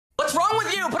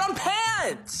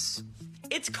want?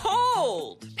 It's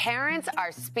cold. Parents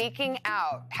are speaking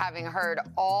out, having heard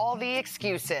all the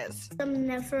excuses. I'm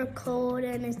never cold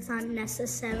and it's not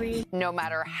necessary. No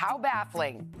matter how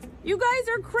baffling. You guys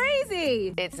are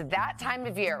crazy. It's that time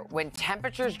of year when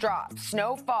temperatures drop,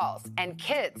 snow falls, and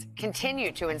kids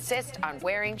continue to insist on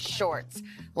wearing shorts,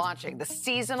 launching the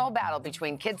seasonal battle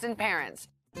between kids and parents.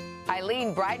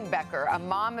 Eileen Breidenbecker, a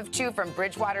mom of two from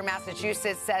Bridgewater,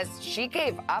 Massachusetts, says she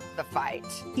gave up the fight.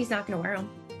 He's not going to wear them.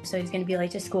 So he's going to be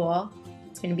late to school.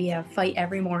 It's going to be a fight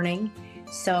every morning.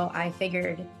 So I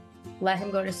figured let him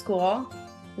go to school,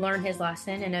 learn his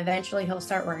lesson, and eventually he'll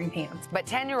start wearing pants. But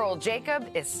 10-year-old Jacob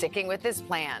is sticking with his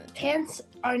plan. Pants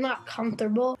are not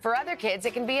comfortable. For other kids,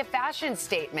 it can be a fashion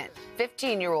statement.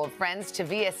 15-year-old friends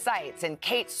Tavia Seitz and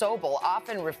Kate Sobel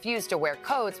often refuse to wear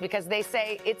coats because they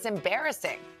say it's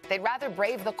embarrassing. They'd rather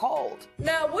brave the cold.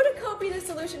 Now, would a coat be the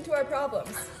solution to our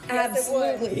problems?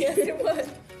 Absolutely. Yes, it would.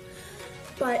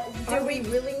 But are we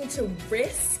willing to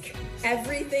risk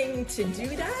everything to do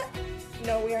that?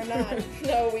 No, we are not.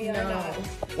 No, we are not.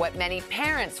 What many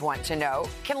parents want to know,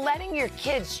 can letting your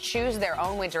kids choose their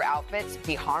own winter outfits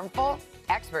be harmful?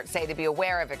 Experts say to be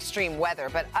aware of extreme weather,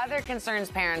 but other concerns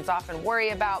parents often worry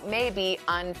about may be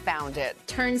unfounded.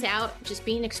 Turns out just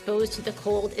being exposed to the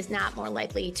cold is not more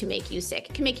likely to make you sick.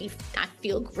 It can make you not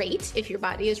feel great if your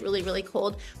body is really, really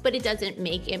cold, but it doesn't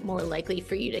make it more likely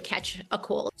for you to catch a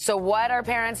cold. So what are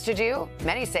parents to do?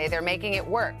 Many say they're making it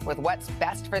work with what's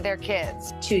best for their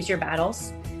kids. Choose your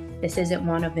battles. This isn't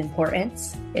one of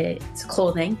importance. It's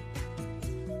clothing.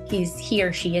 He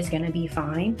or she is going to be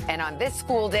fine. And on this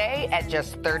school day, at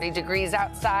just 30 degrees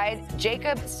outside,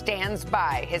 Jacob stands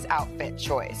by his outfit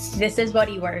choice. This is what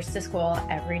he wears to school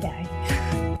every day.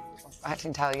 I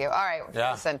can tell you. All right,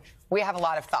 listen, we have a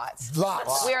lot of thoughts.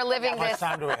 Lots. We are living this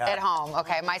time do we have? at home,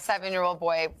 okay? My 7-year-old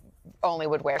boy only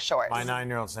would wear shorts. My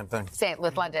 9-year-old, same thing. Same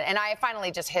with London. And I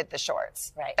finally just hid the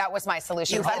shorts. Right. That was my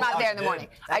solution. I'm not there in the morning.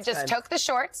 I just took the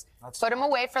shorts, put them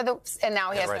away and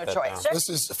now he has no choice. Down. This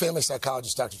is family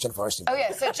psychologist, Dr. Jennifer Hartstein. Oh,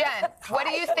 yeah. So, Jen, what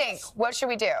do you think? What should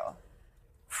we do?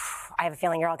 I have a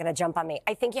feeling you're all going to jump on me.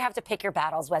 I think you have to pick your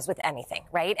battles, as with anything,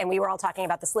 right? And we were all talking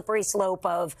about the slippery slope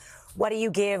of what do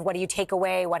you give, what do you take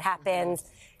away, what happens.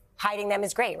 Hiding them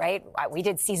is great, right? We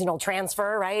did seasonal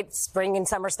transfer, right? Spring and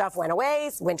summer stuff went away,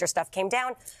 winter stuff came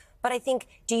down. But I think,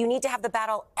 do you need to have the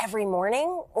battle every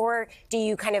morning? Or do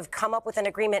you kind of come up with an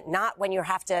agreement, not when you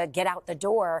have to get out the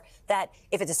door, that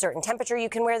if it's a certain temperature, you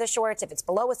can wear the shorts. If it's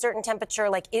below a certain temperature,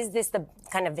 like, is this the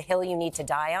kind of the hill you need to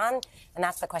die on? And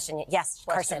that's the question. Yes,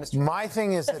 Carson. My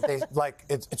thing is that they, like,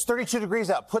 it's 32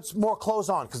 degrees out. Put more clothes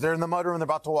on because they're in the mudroom. They're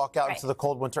about to walk out into the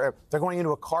cold winter air. They're going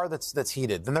into a car that's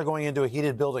heated. Then they're going into a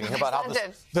heated building. Hear about how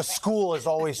the school is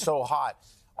always so hot.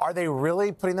 Are they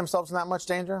really putting themselves in that much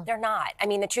danger? They're not. I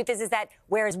mean, the truth is that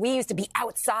whereas we used to be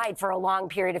outside for a long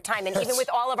period of time, and even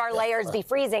with all of our layers be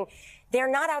freezing, they're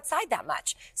not outside that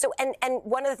much. So, and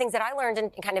one of the things that I learned in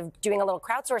kind of doing a little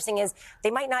crowdsourcing is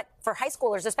they might not, for high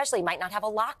schoolers especially, might not have a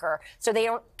locker. So they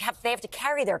have to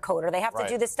carry their coat or they have to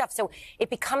do this stuff. So it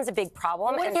becomes a big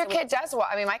problem. What if your kid does walk?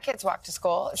 I mean, my kids walk to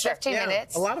school. It's 15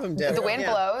 minutes. A lot of them do. The wind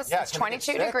blows. Yeah, it's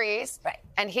 22 degrees. Right.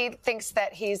 And he thinks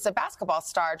that he's a basketball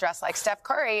star dressed like Steph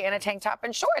Curry in a tank top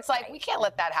and shorts. Like, we can't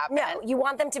let that happen. No, you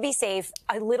want them to be safe.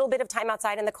 A little bit of time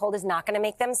outside in the cold is not going to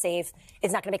make them safe.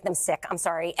 It's not going to make them sick. I'm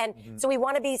sorry. And so we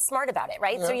want to be smart about it,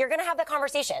 right? Yeah. So you're going to have that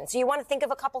conversation. So you want to think of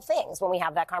a couple things when we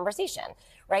have that conversation,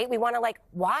 right? We want to, like,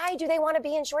 why do they want to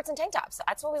be in shorts and tank tops?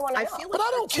 That's what we want to know. Feel like but I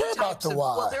don't care about the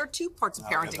why. Well, there are two parts of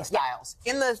parenting styles.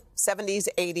 In the 70s,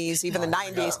 80s, even the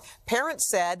 90s, parents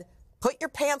said, put your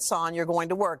pants on, you're going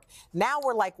to work. Now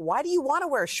we're like, why do you want to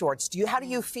wear shorts? How do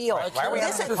you feel? Why are we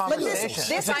having a conversation?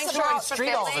 This isn't about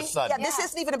street all of a sudden. Yeah, this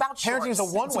isn't even about shorts. Parenting is a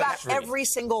one-way It's about every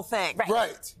single thing.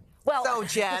 Right. Well, so,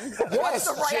 Jen, what's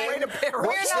the right way to parent?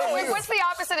 What's the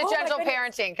opposite of gentle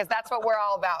parenting? Because that's what we're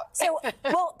all about. So,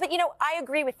 well, but, you know, I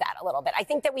agree with that a little bit. I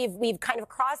think that we've kind of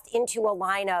crossed into a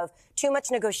line of too much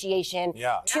negotiation,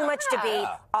 too much debate,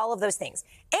 all of those things.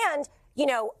 And, you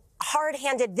know,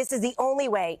 hard-handed, this is the only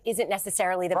way, isn't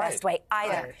necessarily the best way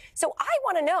either. Right. So I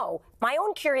want to know, my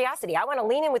own curiosity, I want to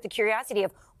lean in with the curiosity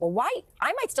of, well, why?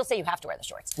 I might still say you have to wear the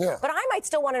shorts. Yeah. But I might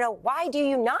still want to know, why do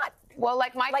you not? Well,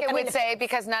 like my kid would say,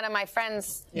 because none of my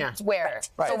friends wear it.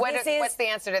 Right. So what's the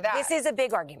answer to that? This is a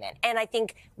big argument. And I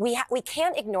think we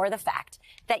can't ignore the fact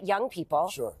that young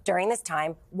people during this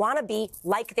time want to be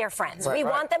like their friends. We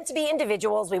want them to be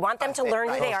individuals. We want them to learn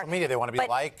who they are. Social media, they want to be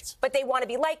liked. But they want to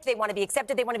be liked. They want to be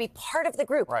accepted. They want to be part of the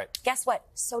group. Right. Guess what?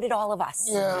 So did all of us.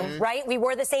 Yeah. Right? We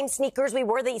wore the same sneakers. We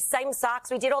wore the same socks.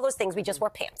 We did all those things. We just wore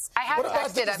pants. I have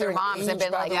texted other moms and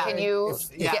been like, can you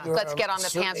let's get on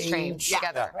the pants train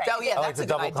together. So Oh, yeah, I like that's the a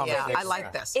good double idea. conversation. I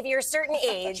like this. If you're a certain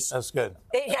age, That's good.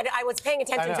 I was paying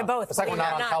attention to both. It's like we're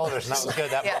not on television. That was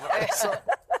good. So,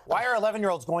 why are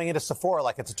 11-year-olds going into Sephora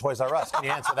like it's a Toys R Us? Can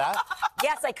you answer that?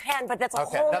 Yes, I can, but that's a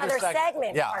whole other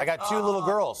segment. Yeah, I got 2 little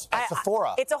girls at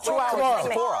Sephora. It's a whole 2 other hours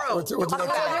at segment. Sephora. We'll do We'll do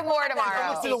more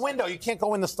tomorrow. Look through the window. You can't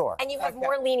go in the store. And you have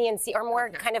more leniency or more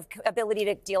kind of ability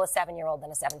to deal a 7-year-old than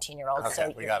a 17-year-old. Okay,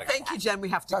 So we got to go. Thank you, Jen. We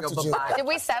have to go. Dr. Jen. Bye-bye. Did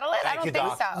we settle it? I Thank don't you, think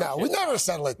Doc. so. No, we never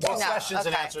settle it though. No. Questions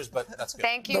and Okay. answers, but that's good.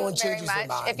 Thank you No one very changes their much.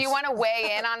 minds. If you want to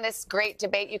weigh in on this great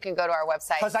debate, you can go to our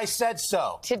website. Because I said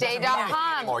so.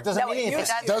 Today.com. It doesn't mean anything.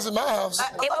 Does in my house.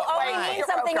 It will only mean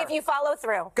something if you follow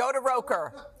through. Go to Roker.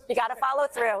 You got to follow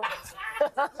through.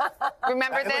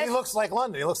 Remember Look, he this? looks like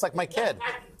London. He looks like my kid.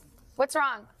 What's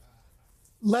wrong?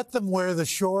 Let them wear the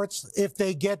shorts. If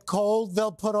they get cold,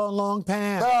 they'll put on long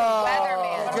pants.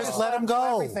 Weatherman. Just let them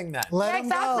go. Everything then. Let them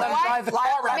exactly. go. Why- drive the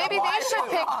car around. Maybe they should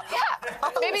pick.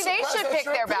 Yeah. Maybe they should pick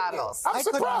their battles. I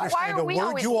couldn't Why understand are a we word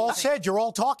always you all losing? said. You're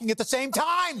all talking at the same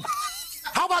time.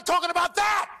 How about talking about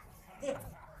that?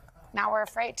 Now we're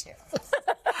afraid to.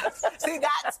 See,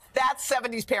 that's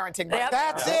 70s parenting. Right?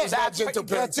 That's there. it. That's gentle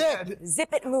That's it. Zip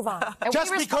it and move on. And Just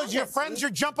we because your responded. friends are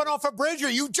jumping off a bridge, are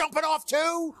you jumping off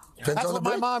too? Depends That's on what the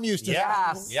my bridge. mom used to say.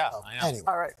 Yes. Yeah, I know. Anyway.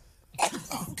 All right.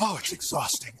 Oh, it's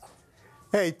exhausting.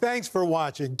 Hey, thanks for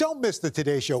watching. Don't miss the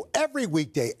Today Show every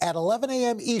weekday at 11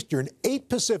 a.m. Eastern, 8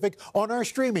 Pacific on our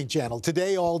streaming channel,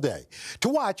 Today All Day. To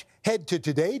watch, head to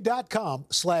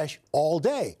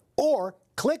today.com/allday or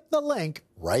click the link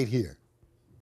right here.